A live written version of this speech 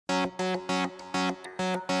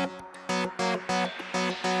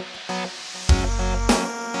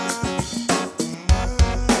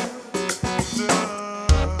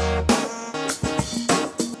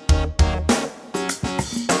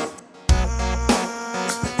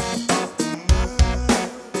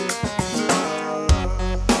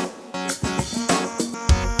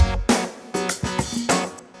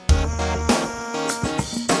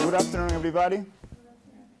everybody.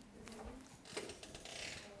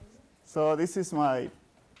 So this is my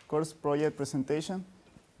course project presentation.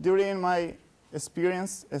 During my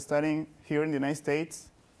experience studying here in the United States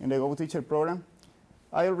in the Go Teacher program,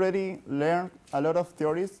 I already learned a lot of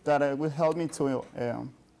theories that will help me to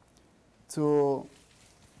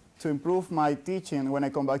improve my teaching when I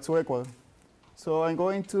come back to Ecuador. So I'm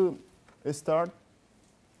going to start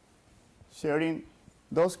sharing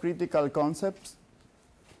those critical concepts.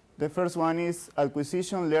 The first one is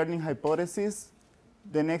acquisition learning hypothesis.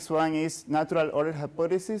 The next one is natural order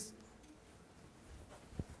hypothesis.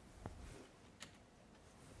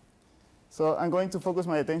 So I'm going to focus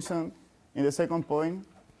my attention in the second point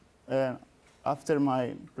after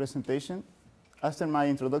my presentation, after my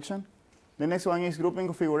introduction. The next one is grouping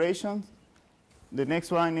configuration. The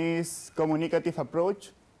next one is communicative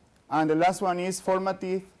approach. And the last one is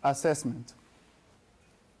formative assessment.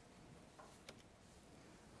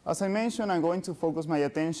 As I mentioned, I'm going to focus my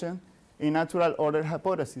attention in natural order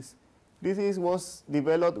hypothesis. This was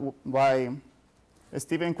developed by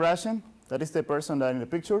Stephen Krashen, that is the person that in the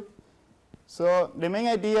picture. So the main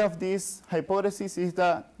idea of this hypothesis is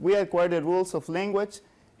that we acquire the rules of language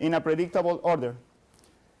in a predictable order.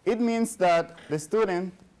 It means that the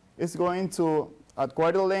student is going to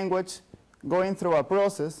acquire the language going through a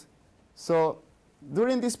process. So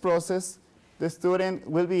during this process, the student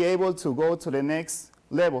will be able to go to the next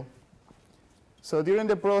level. So during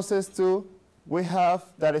the process too, we have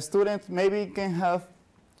that a student maybe can have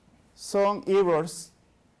some errors,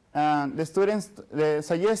 and the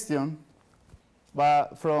suggestion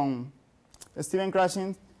from Stephen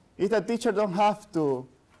Krashen is that teacher don't have to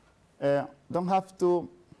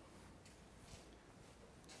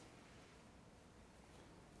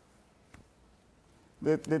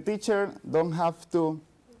the teacher don't have to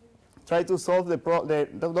try to solve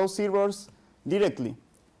those errors directly.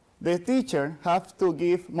 The teacher has to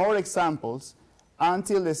give more examples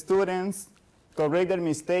until the students correct their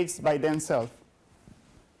mistakes by themselves.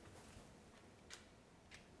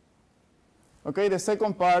 Okay, the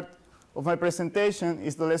second part of my presentation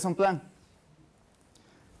is the lesson plan.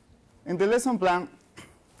 In this lesson plan,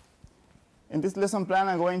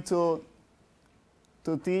 I'm going to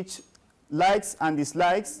teach likes and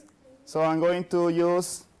dislikes. So I'm going to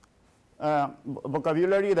use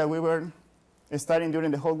vocabulary that we were studying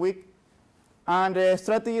during the whole week. And the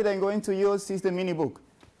strategy that I'm going to use is the mini book.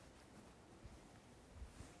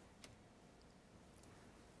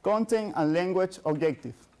 Content and language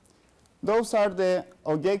objective. Those are the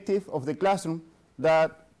objectives of the classroom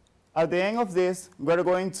that at the end of this, we're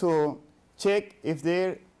going to check if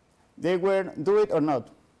they were do it or not.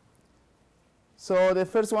 So the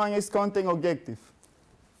first one is content objective.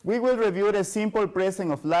 We will review the simple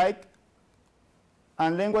presence of like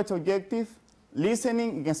and language objective.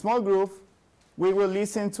 Listening in a small group, we will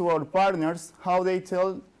listen to our partners how they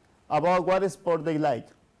tell about what sport they like.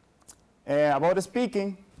 About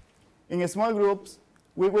speaking, in small groups,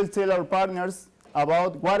 we will tell our partners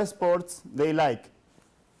about what sports they like.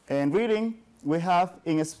 And reading, we have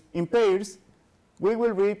in pairs, we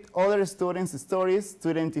will read other students' stories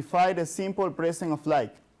to identify the simple presence of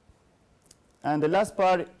like. And the last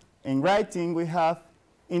part, in writing, we have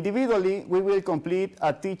individually, we will complete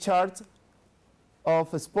a T-chart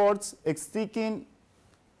of sports sticking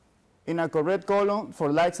in a correct column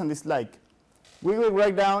for likes and dislikes. We will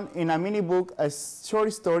write down in a mini book a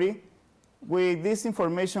short story with this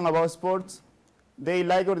information about sports they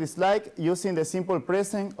like or dislike using the simple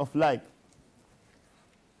presence of like.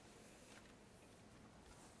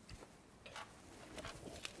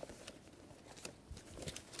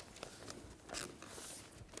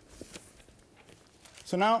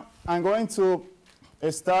 So now I'm going to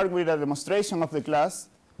start with a demonstration of the class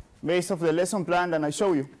based on the lesson plan that I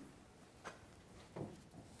show you.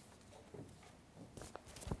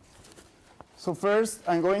 So first,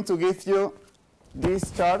 I'm going to give you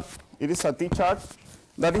this chart. It is a T-chart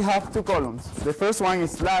that it has two columns. The first one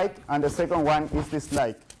is like, and the second one is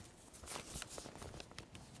dislike.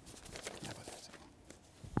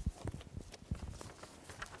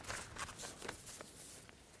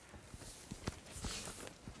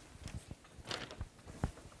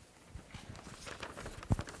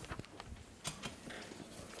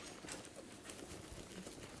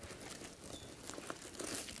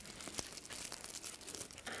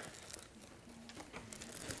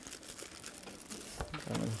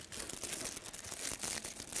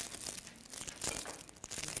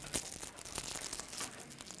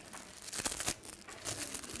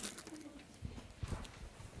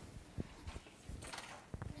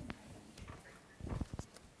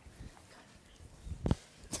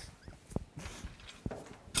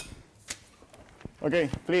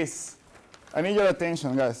 Okay, please. I need your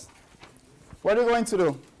attention, guys. What are you going to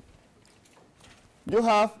do? You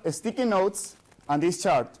have sticky notes and this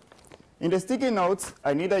chart. In the sticky notes,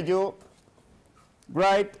 I need that you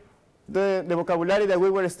write the vocabulary that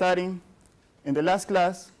we were studying in the last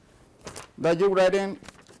class, that you write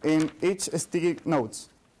in each sticky notes.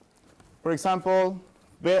 For example,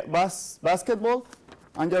 basketball,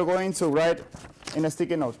 and you're going to write in a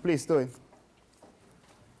sticky note. Please do it.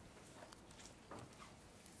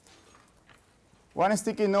 One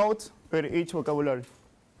sticky note per each vocabulary,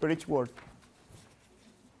 per each word.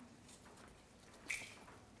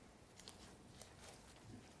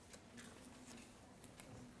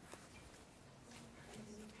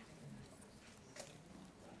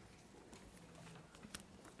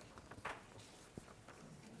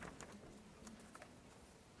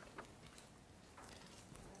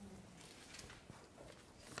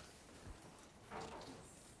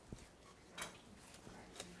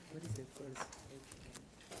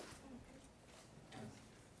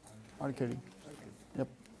 Archery. Yep.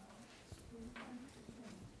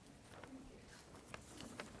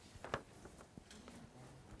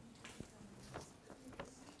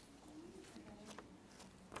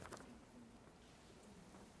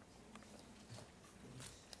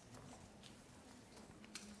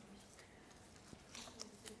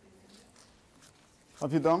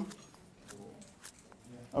 Have you done?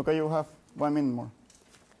 Okay, you have 1 minute more.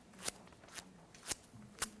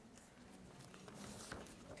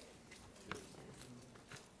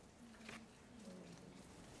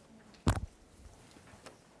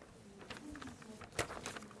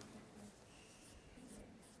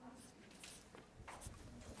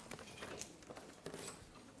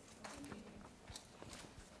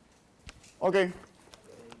 Okay.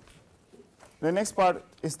 The next part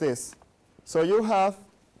is this. So you have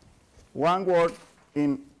one word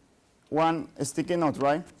in one sticky note,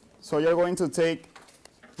 right? So you're going to take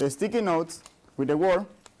the sticky notes with the word,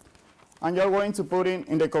 and you're going to put it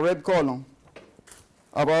in the correct column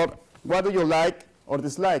about what do you like or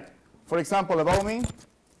dislike. For example, about me,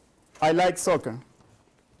 I like soccer.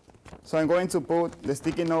 So I'm going to put the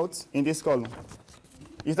sticky notes in this column.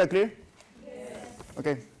 Is that clear? Yes.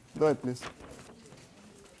 Okay, go ahead, please.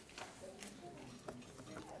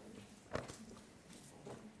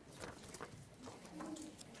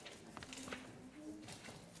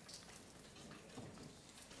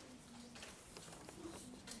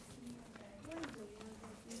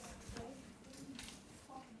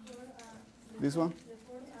 This one?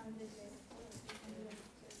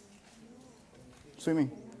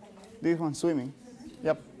 Swimming. This one, swimming.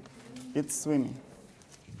 Yep, it's swimming.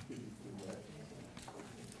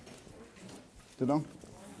 You know?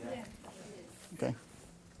 Okay.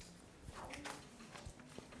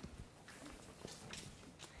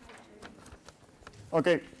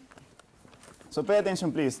 Okay. So pay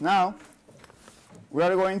attention, please. Now, we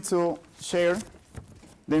are going to share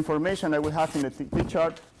the information that we have in the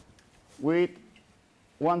chart with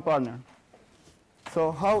one partner.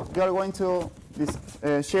 So how you are going to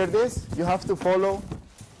share this? You have to follow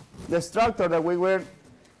the structure that we were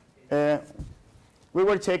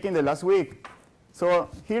checking the last week. So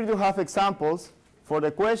here you have examples for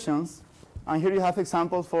the questions, and here you have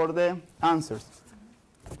examples for the answers.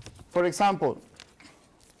 For example,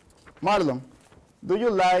 Marlon, do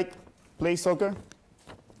you like play soccer?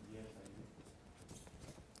 Yes,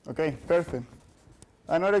 I do. Okay, perfect.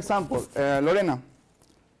 Another example, Lorena,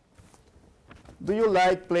 do you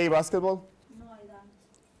like play basketball? No, I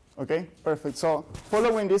don't. Okay, perfect. So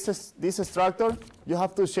following this structure, you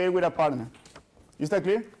have to share with a partner. Is that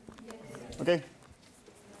clear? Yes. Okay,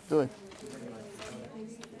 do it.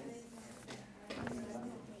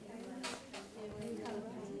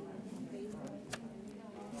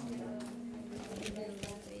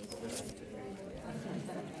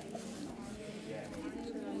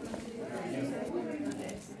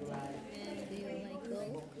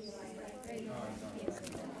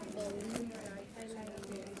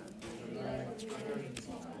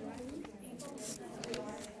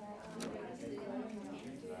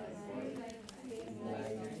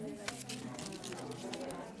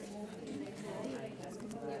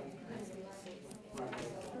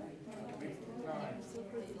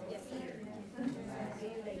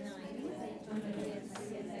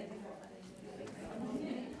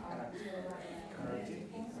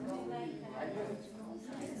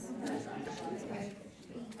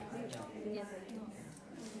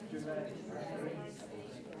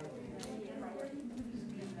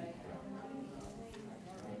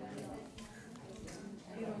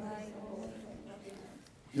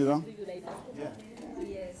 You don't? Do you like basketball? Yeah.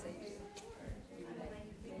 Yes, I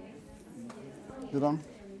do. You don't?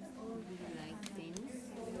 Like tennis.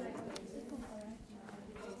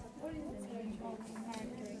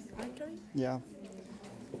 Archery? Yeah.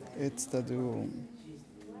 It's the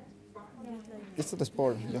It's the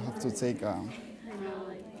sport. You have to take. Oh, I don't yeah,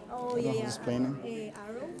 know how to yeah. explain it.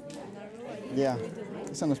 Arrow? An arrow? I Yeah, do it as well.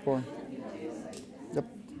 it's on a sport. Yep.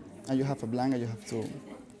 And you have a blank and you have to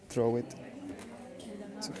throw it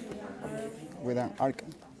to, with an arc.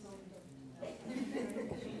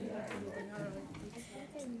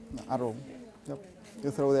 An arrow. Yep.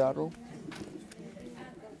 You throw the arrow.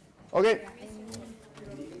 Okay.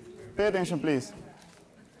 Pay attention, please.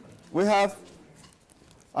 We have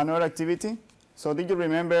another activity. So did you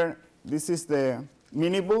remember this is the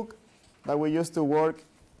mini book that we used to work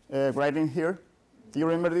writing here? Do you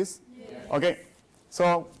remember this? Yes. Okay.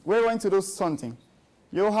 So we're going to do something.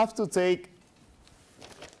 You have to take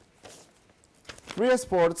 3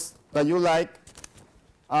 sports that you like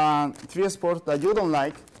and 3 sports that you don't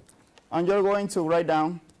like, and you're going to write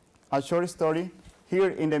down a short story here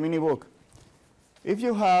in the mini book. If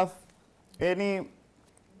you have any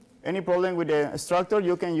problem with the structure,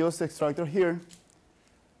 you can use the structure here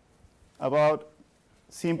about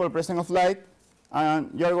simple presence of light,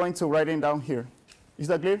 and you're going to write it down here. Is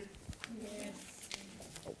that clear? Yes.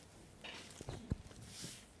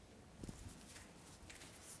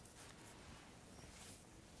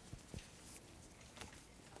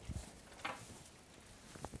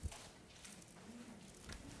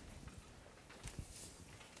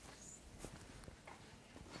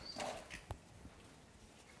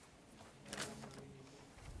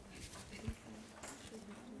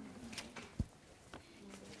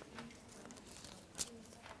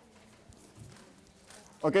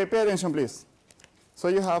 Okay, pay attention, please. So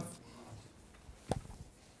you have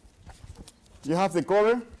the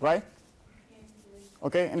cover, right?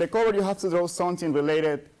 Okay, in the cover you have to draw something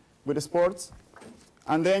related with the sports,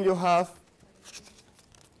 and then you have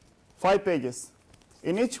 5 pages.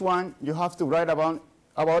 In each one, you have to write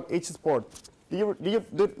about each sport. Do you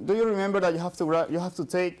remember that you have to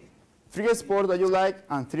take 3 sports that you like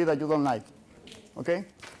and 3 that you don't like? Okay,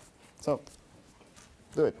 so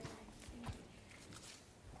do it.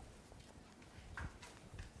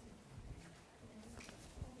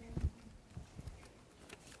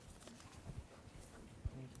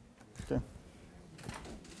 Okay.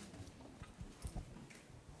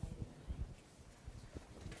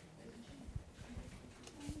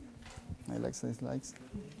 I like dislikes.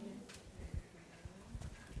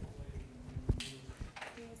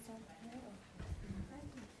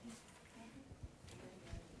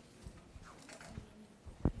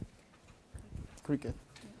 Cricket.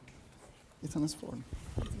 It's on a sport.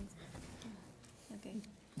 Okay.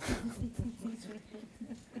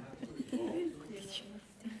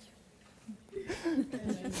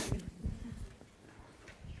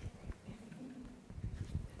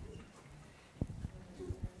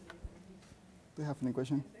 Do you have any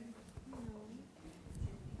question?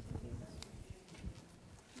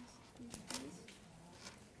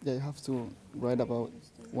 Yeah, you have to write about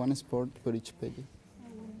 1 sport per each page.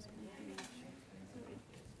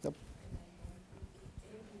 Yep.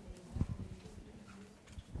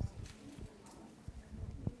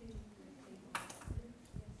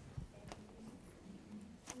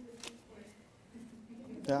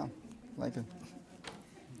 Yeah, like it.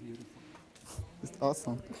 Beautiful. It's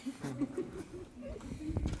awesome.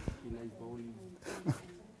 He likes bowling.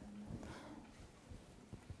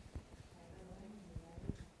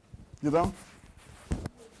 You don't?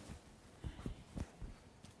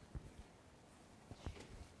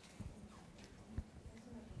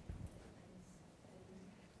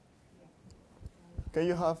 Okay,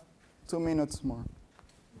 you have 2 minutes more.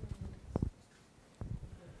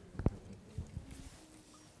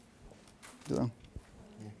 You don't?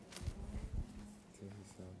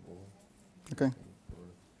 Okay.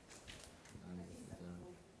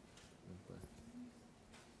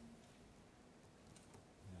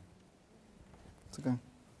 It's okay.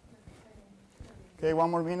 Okay,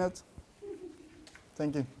 1 more minute.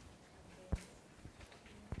 Thank you.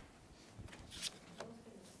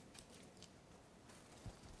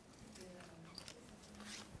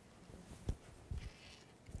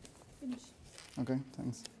 Okay,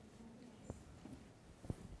 thanks.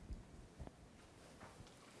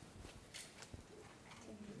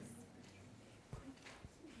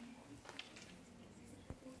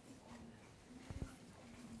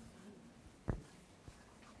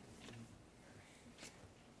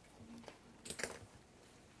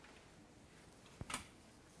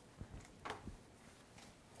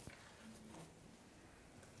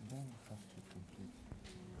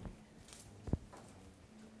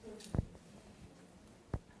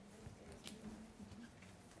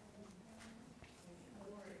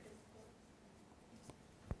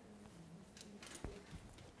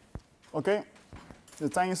 Okay, the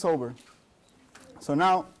time is over. So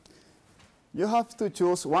now you have to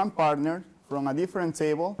choose one partner from a different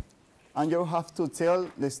table, and you have to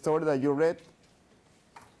tell the story that you read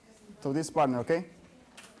to this partner, okay?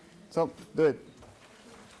 So do it.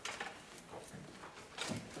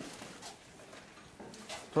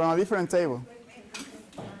 From a different table.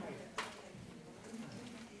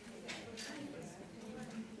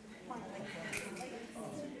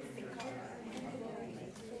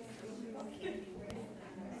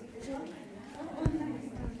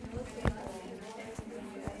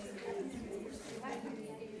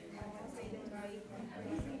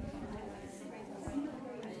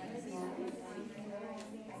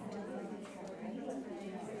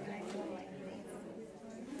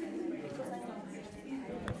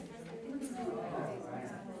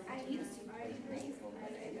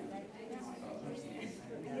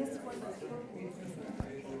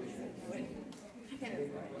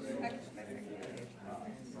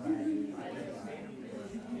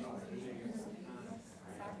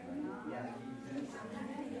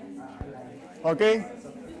 Okay,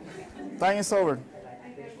 time is over.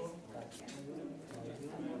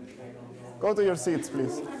 Go to your seats,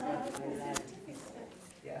 please.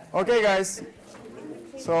 Okay, guys,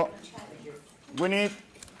 so we need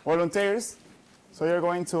volunteers. So you're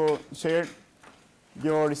going to share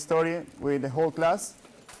your story with the whole class.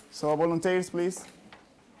 So volunteers, please.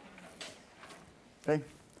 Okay.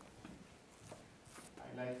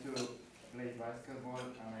 I like to play basketball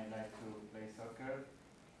and I like to play soccer,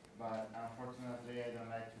 but unfortunately I don't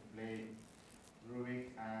like to play Rubik,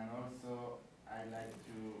 and also I like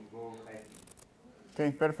to go hiking.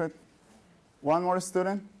 Okay, perfect. One more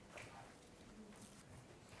student.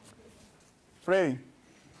 Freddy.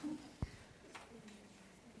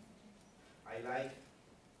 I like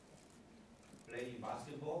playing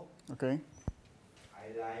basketball. Okay.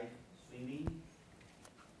 I like swimming.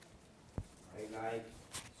 I like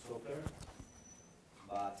soccer,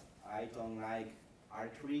 but I don't like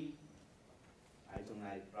archery. I don't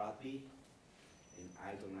like rugby, and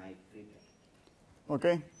I don't like cricket.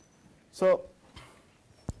 Okay. So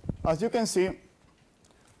as you can see,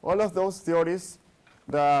 all of those theories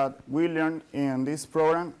that we learned in this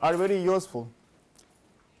program are very useful.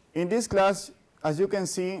 In this class, as you can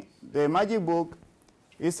see, the magic book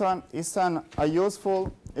is a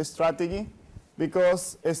useful strategy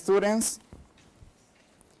because students,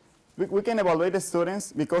 we can evaluate the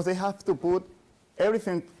students because they have to put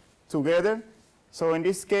everything together. So in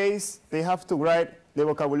this case, they have to write the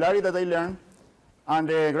vocabulary that they learned and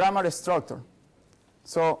the grammar structure.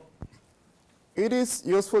 So it is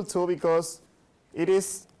useful too because it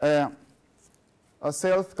is a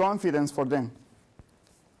self-confidence for them.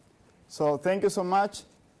 So thank you so much.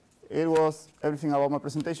 It was everything about my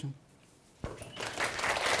presentation.